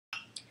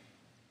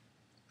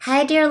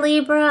Hi, dear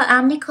Libra.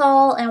 I'm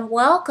Nicole, and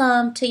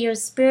welcome to your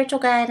spiritual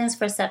guidance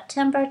for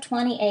September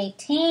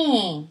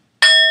 2018.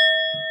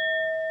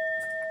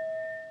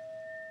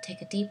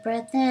 Take a deep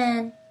breath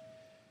in.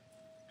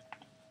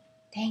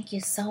 Thank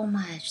you so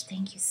much.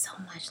 Thank you so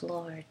much,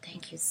 Lord.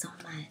 Thank you so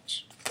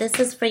much. This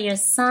is for your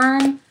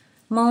sun,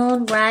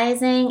 moon,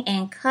 rising,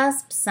 and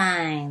cusp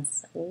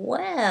signs.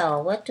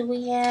 Well, what do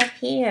we have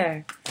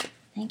here?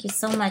 Thank you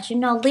so much. You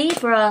know,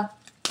 Libra,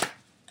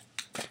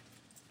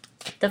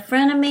 the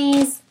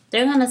frenemies,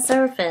 they're going to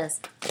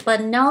surface.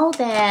 But know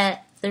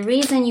that the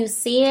reason you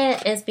see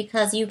it is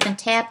because you've been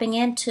tapping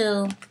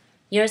into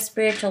your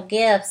spiritual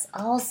gifts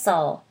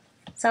also.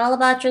 It's all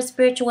about your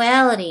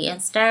spirituality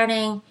and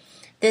starting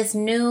this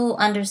new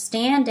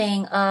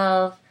understanding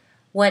of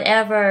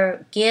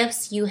whatever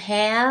gifts you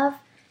have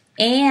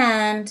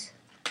and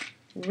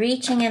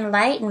reaching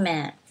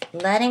enlightenment,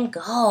 letting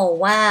go.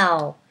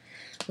 Wow.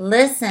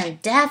 Listen,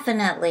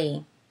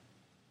 definitely.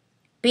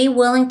 Be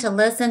willing to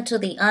listen to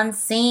the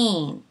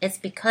unseen. It's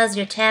because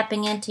you're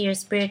tapping into your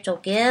spiritual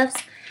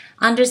gifts.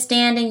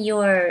 Understanding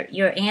your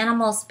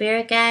animal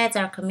spirit guides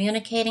are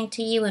communicating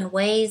to you in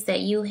ways that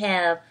you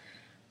have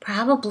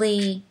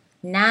probably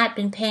not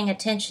been paying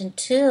attention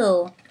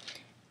to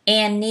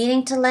and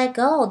needing to let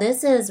go.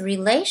 This is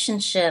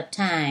relationship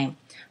time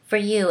for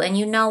you. And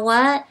you know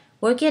what?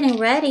 We're getting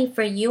ready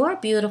for your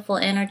beautiful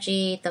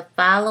energy the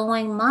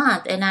following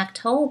month in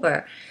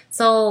October.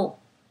 So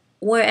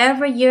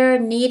wherever you're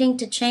needing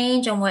to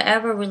change and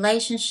wherever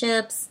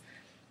relationships,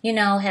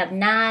 have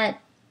not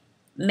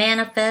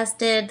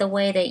manifested the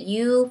way that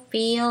you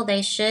feel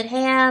they should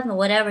have,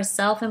 whatever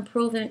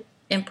self-improvement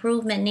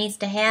needs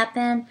to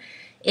happen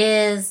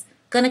is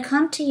going to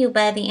come to you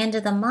by the end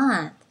of the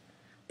month.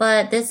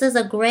 But this is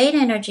a great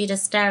energy to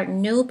start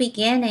new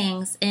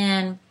beginnings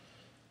in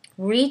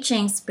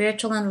reaching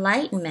spiritual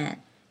enlightenment.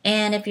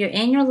 And if you're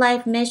in your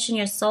life mission,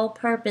 your soul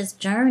purpose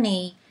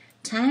journey,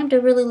 time to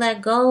really let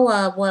go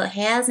of what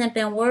hasn't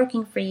been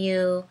working for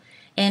you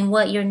and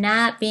what you're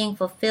not being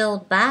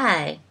fulfilled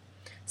by.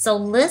 So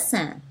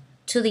listen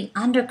to the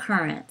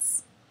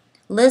undercurrents.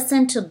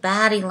 Listen to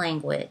body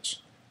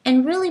language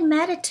and really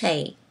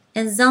meditate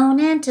and zone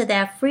into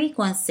that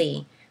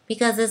frequency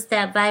because it's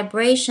that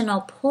vibrational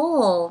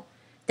pull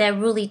that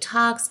really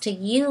talks to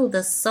you,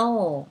 the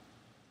soul.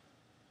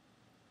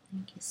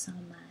 Thank you so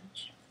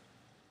much.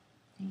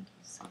 Thank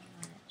you so much.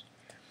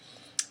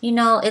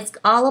 It's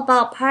all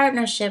about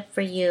partnership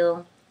for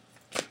you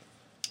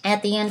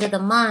at the end of the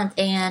month,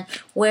 and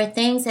where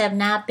things have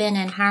not been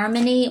in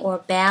harmony or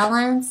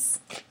balance,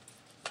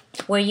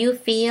 where you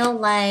feel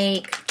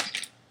like,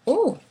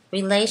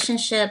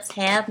 relationships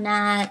have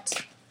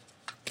not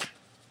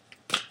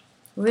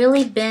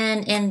really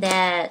been in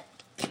that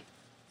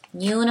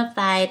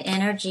unified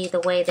energy the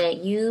way that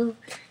you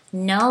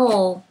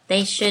know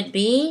they should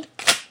be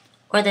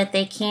or that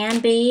they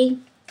can be.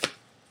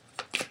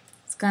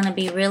 It's going to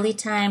be really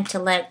time to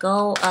let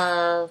go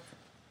of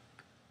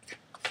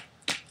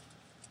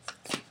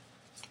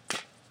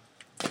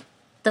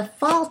the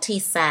faulty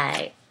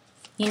side.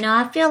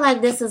 I feel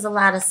like this is a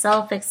lot of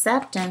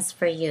self-acceptance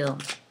for you.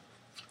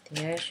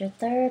 There's your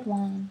third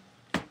one.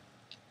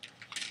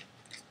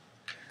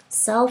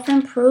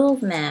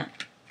 Self-improvement.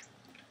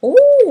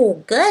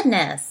 Ooh,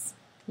 goodness.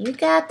 You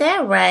got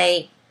that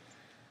right.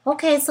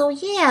 Okay, so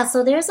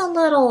there's a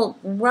little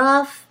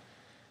rough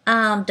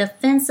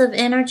defensive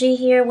energy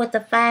here with the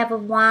Five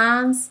of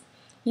Wands.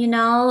 You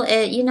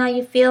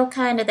feel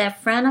kind of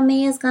that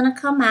frenemy is going to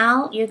come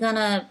out. Your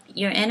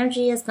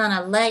energy is going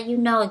to let you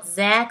know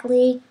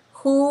exactly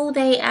who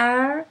they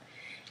are,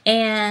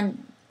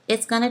 and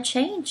it's going to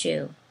change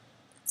you.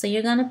 So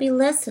you're going to be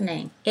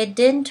listening. It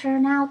didn't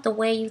turn out the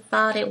way you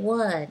thought it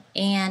would,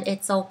 and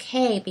it's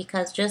okay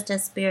because just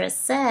as Spirit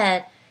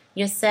said,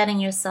 you're setting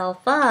yourself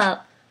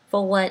up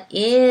for what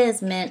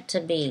is meant to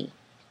be.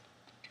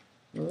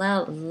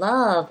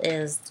 Love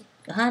is,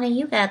 honey,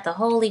 you got the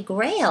holy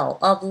grail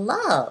of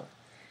love.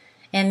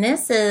 And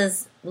this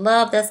is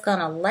love that's going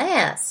to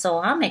last. So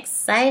I'm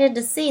excited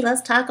to see.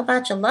 Let's talk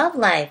about your love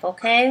life,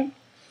 okay?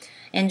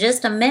 In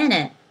just a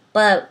minute.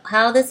 But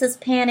how this is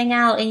panning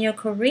out in your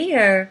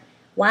career,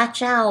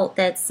 watch out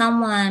that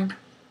someone,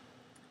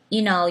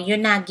 you're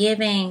not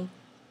giving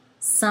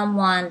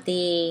someone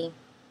the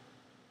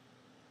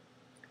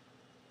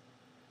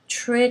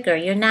trigger.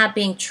 You're not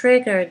being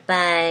triggered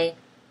by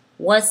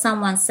what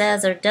someone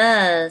says or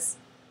does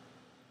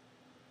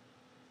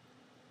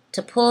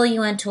to pull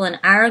you into an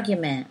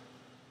argument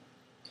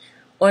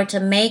or to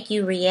make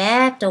you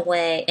react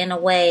in a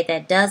way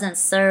that doesn't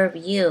serve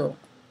you,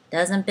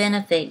 doesn't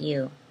benefit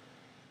you,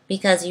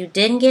 because you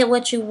didn't get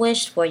what you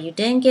wished for, you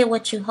didn't get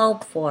what you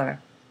hoped for.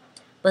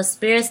 But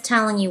Spirit's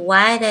telling you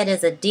why that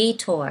is a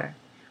detour,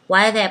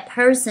 why that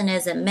person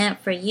isn't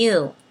meant for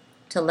you,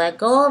 to let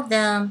go of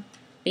them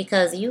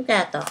because you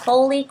got the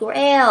Holy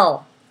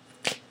Grail.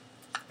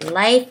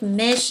 Life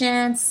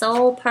mission,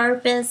 soul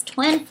purpose,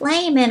 twin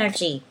flame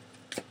energy.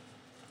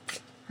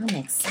 I'm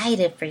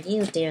excited for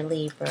you, dear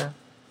Libra.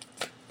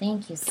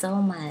 Thank you so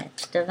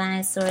much.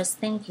 Divine Source,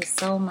 thank you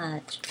so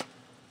much.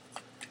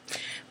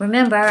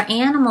 Remember, our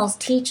animals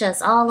teach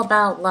us all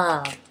about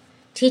love.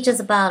 Teach us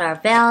about our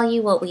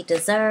value, what we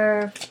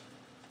deserve.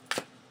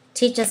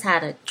 Teach us how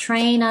to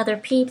train other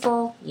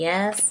people.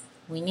 Yes,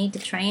 we need to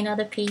train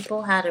other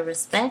people how to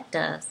respect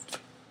us.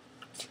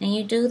 And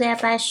you do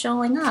that by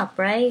showing up,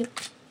 right?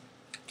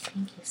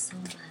 Thank you so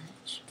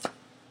much.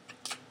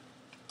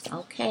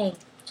 Okay,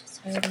 just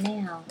heard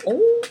now.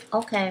 Oh,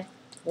 okay.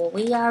 Well,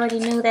 we already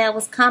knew that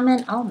was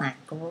coming. Oh, my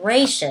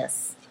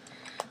gracious.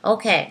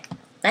 Okay,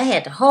 I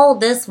had to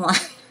hold this one.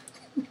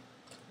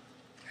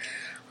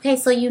 Okay,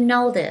 so you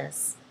know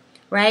this,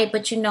 right?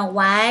 But you know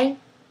why?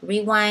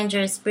 Rewind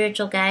your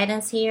spiritual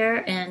guidance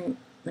here, and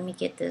let me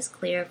get this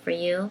clear for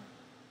you.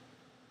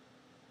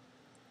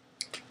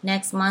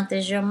 Next month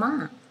is your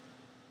month.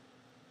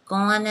 Go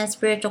on that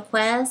spiritual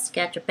quest,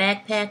 got your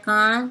backpack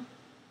on,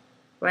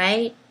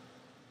 right?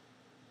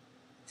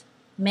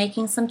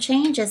 Making some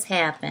changes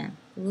happen.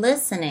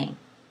 Listening.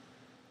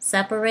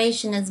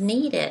 Separation is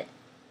needed.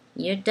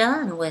 You're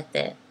done with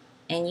it.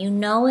 And you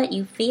know it,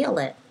 you feel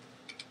it.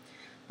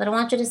 But I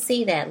want you to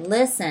see that.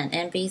 Listen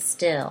and be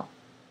still.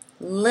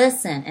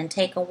 Listen and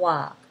take a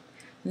walk.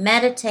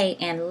 Meditate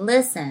and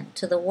listen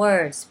to the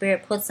words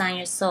Spirit puts on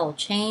your soul.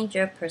 Change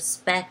your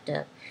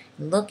perspective.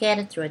 Look at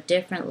it through a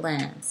different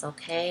lens,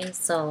 okay?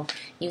 So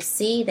you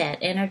see that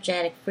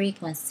energetic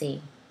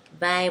frequency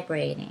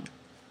vibrating.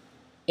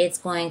 It's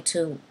going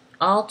to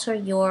alter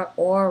your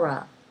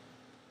aura,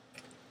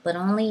 but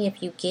only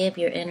if you give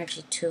your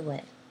energy to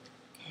it,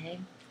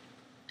 okay?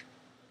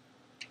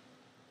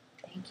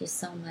 Thank you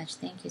so much.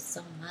 Thank you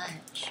so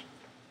much.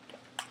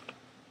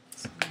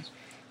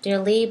 Dear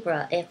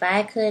Libra, if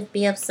I could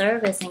be of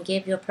service and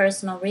give you a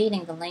personal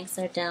reading, the links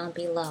are down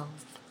below.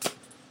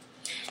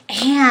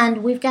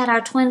 And we've got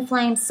our Twin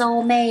Flame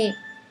Soulmate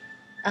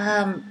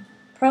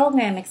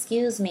program,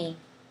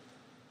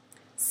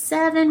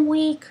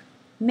 7-week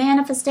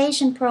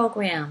manifestation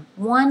program.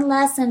 1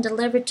 lesson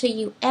delivered to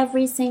you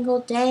every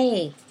single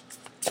day.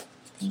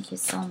 Thank you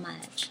so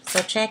much. So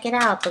check it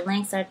out. The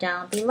links are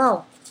down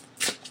below.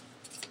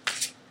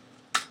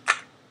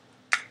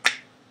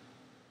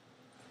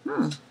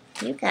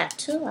 You got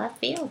 2. I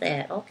feel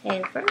that. Okay,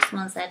 the first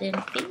ones I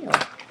didn't feel.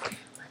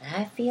 But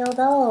I feel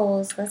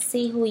those. Let's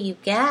see who you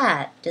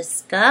got.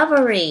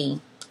 Discovery.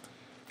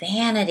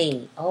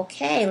 Vanity.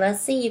 Okay,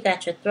 let's see. You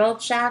got your throat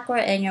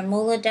chakra and your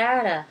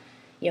Muladhara.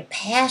 Your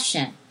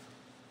passion.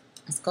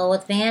 Let's go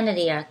with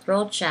vanity, our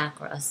throat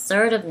chakra.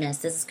 Assertiveness.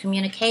 This is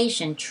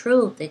communication,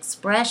 truth,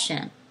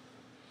 expression.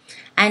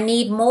 I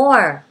need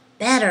more,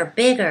 better,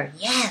 bigger.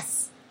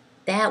 Yes,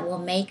 that will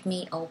make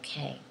me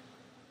okay.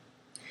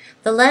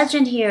 The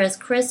legend here is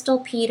Crystal,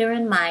 Peter,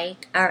 and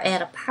Mike are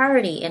at a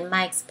party in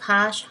Mike's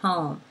posh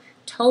home,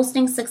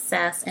 toasting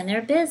success in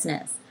their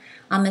business.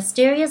 A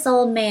mysterious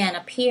old man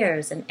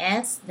appears and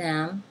asks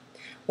them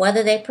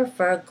whether they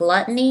prefer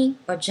gluttony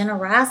or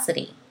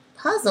generosity.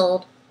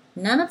 Puzzled,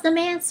 none of them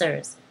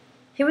answers.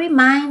 He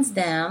reminds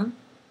them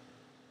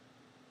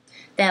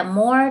that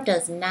more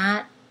does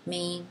not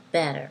mean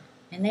better,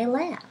 and they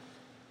laugh.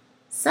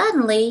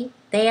 Suddenly,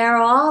 they are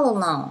all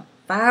alone,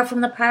 far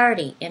from the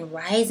party, in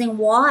rising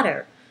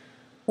water.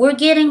 We're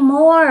getting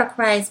more,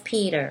 cries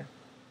Peter.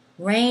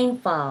 Rain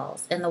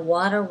falls, and the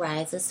water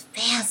rises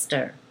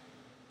faster.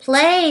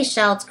 Play,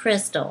 shouts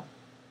Crystal.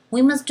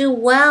 We must do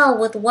well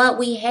with what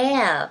we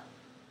have.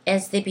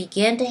 As they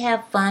begin to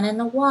have fun in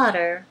the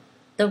water,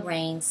 the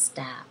rain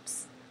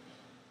stops.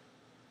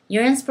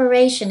 Your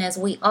inspiration, as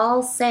we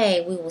all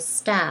say, we will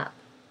stop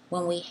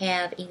when we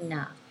have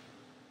enough.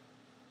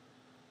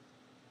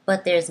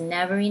 But there's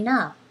never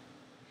enough.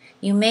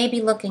 You may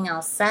be looking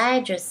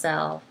outside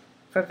yourself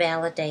for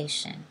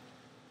validation.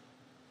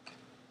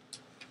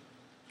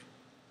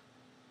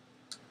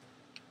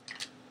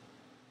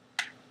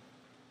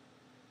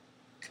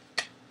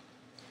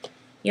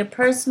 Your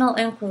personal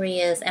inquiry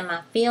is, am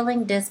I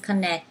feeling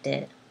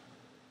disconnected?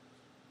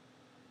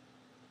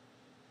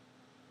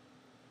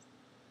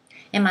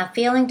 Am I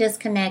feeling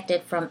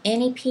disconnected from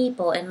any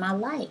people in my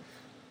life?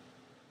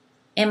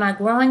 Am I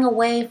growing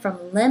away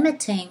from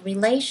limiting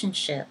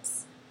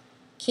relationships?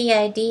 Key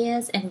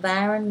ideas,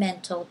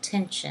 environmental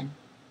tension,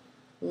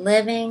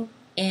 living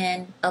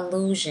in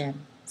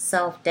illusion,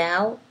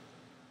 self-doubt,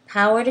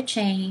 power to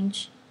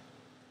change,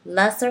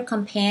 lesser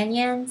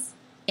companions,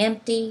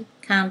 empty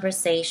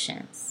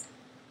conversations.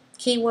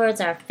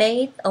 Keywords are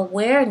faith,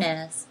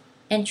 awareness,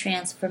 and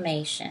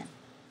transformation.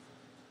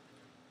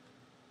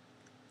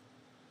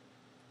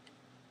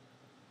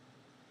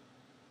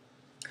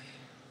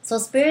 So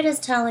Spirit is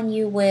telling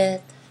you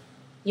with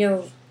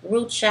your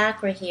root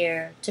chakra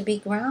here to be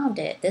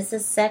grounded. This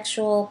is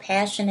sexual,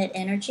 passionate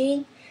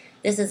energy.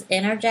 This is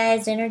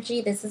energized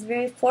energy. This is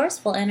very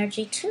forceful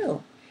energy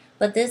too.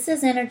 But this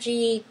is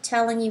energy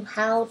telling you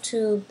how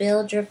to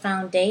build your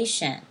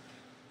foundation.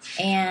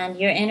 And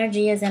your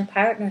energy is in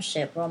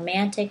partnership,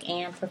 romantic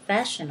and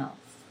professional.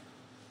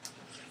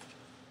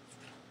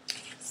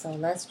 So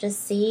let's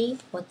just see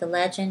what the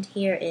legend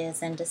here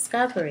is in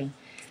Discovery.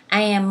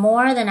 I am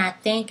more than I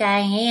think I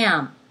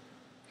am.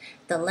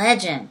 The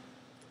legend.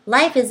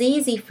 Life is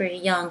easy for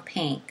young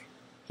Pink.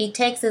 He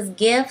takes his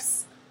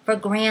gifts for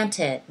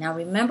granted. Now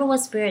remember what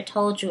Spirit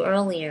told you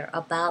earlier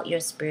about your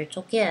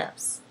spiritual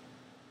gifts.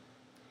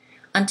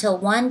 Until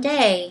one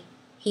day,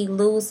 he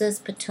loses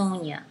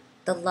Petunia,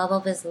 the love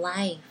of his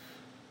life.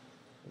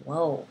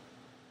 Whoa.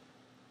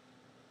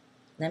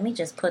 Let me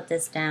just put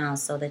this down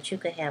so that you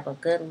could have a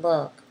good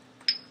look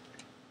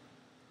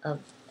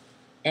of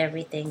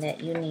everything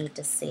that you need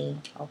to see,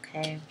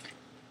 okay?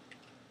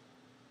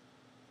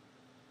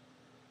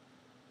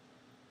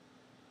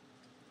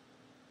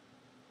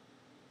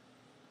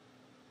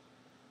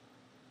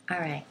 All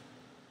right.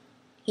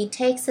 He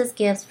takes his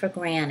gifts for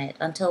granted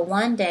until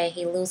one day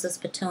he loses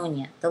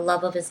Petunia, the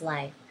love of his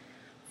life,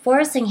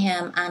 forcing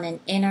him on an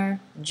inner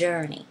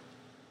journey.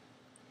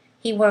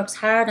 He works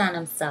hard on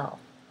himself,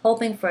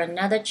 hoping for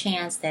another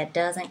chance that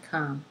doesn't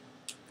come.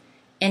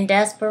 In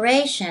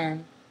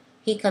desperation,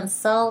 he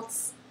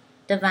consults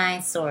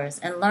Divine Source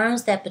and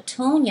learns that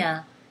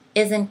Petunia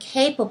is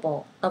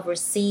incapable of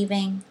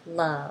receiving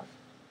love.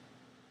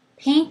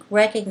 Pink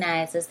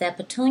recognizes that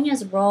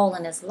Petunia's role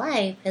in his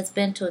life has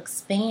been to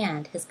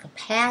expand his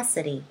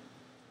capacity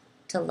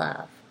to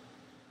love.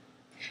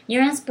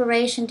 Your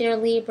inspiration, dear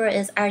Libra,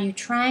 is: are you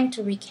trying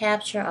to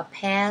recapture a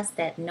past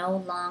that no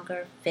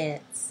longer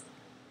fits?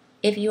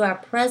 If you are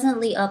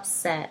presently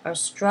upset or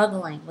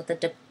struggling with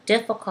a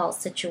difficult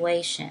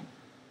situation,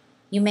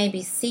 you may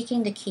be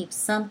seeking to keep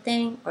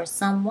something or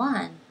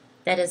someone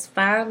that is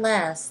far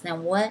less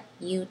than what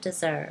you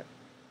deserve.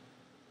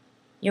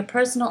 Your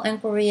personal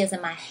inquiry is: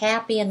 am I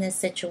happy in this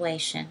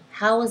situation?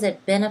 How is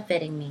it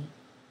benefiting me?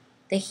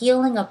 The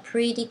healing of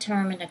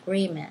predetermined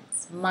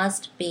agreements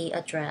must be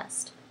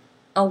addressed.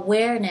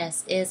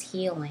 Awareness is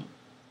healing.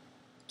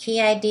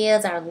 Key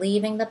ideas are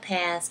leaving the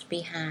past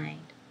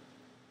behind.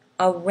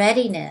 A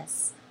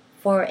readiness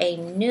for a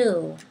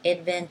new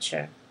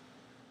adventure.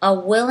 A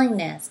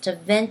willingness to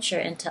venture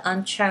into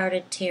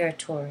uncharted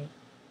territory.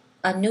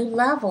 A new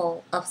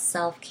level of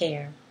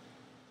self-care.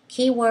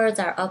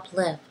 Keywords are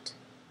uplift,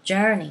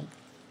 journey,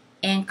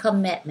 and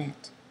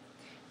commitment.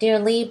 Dear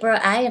Libra,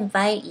 I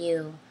invite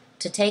you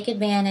to take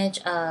advantage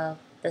of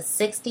the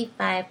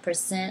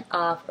 65%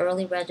 off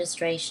early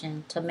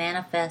registration to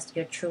manifest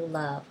your true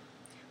love.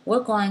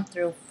 We're going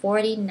through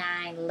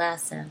 49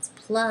 lessons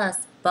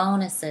plus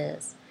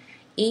bonuses.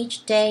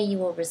 Each day you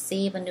will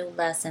receive a new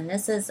lesson.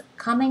 This is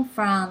coming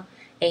from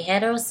a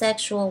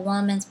heterosexual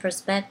woman's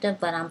perspective,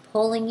 but I'm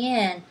pulling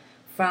in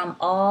from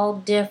all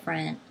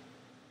different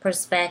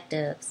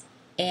perspectives.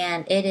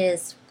 And it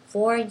is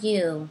for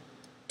you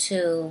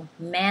to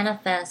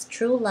manifest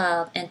true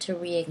love and to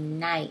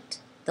reignite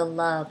the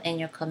love in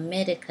your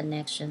committed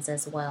connections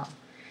as well.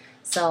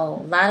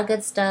 So a lot of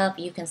good stuff.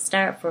 You can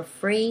start for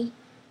free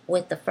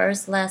with the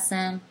first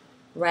lesson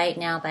right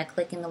now by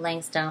clicking the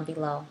links down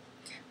below.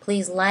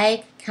 Please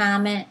like,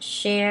 comment,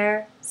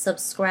 share,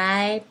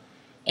 subscribe,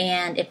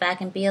 and if I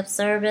can be of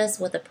service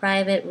with a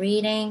private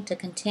reading to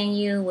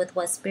continue with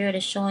what Spirit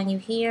is showing you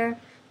here,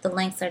 the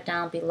links are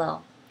down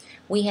below.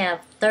 We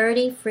have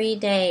 30 free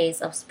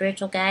days of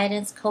spiritual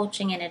guidance,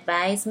 coaching, and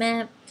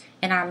advisement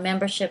in our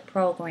membership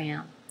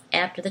program.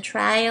 After the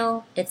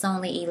trial, it's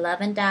only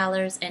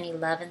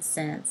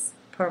 $11.11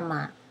 per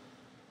month.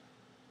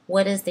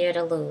 What is there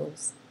to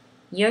lose?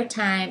 Your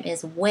time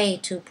is way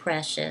too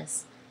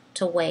precious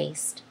to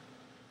waste.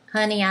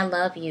 Honey, I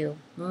love you.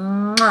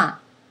 Mwah!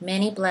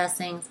 Many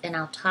blessings, and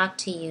I'll talk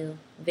to you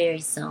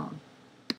very soon.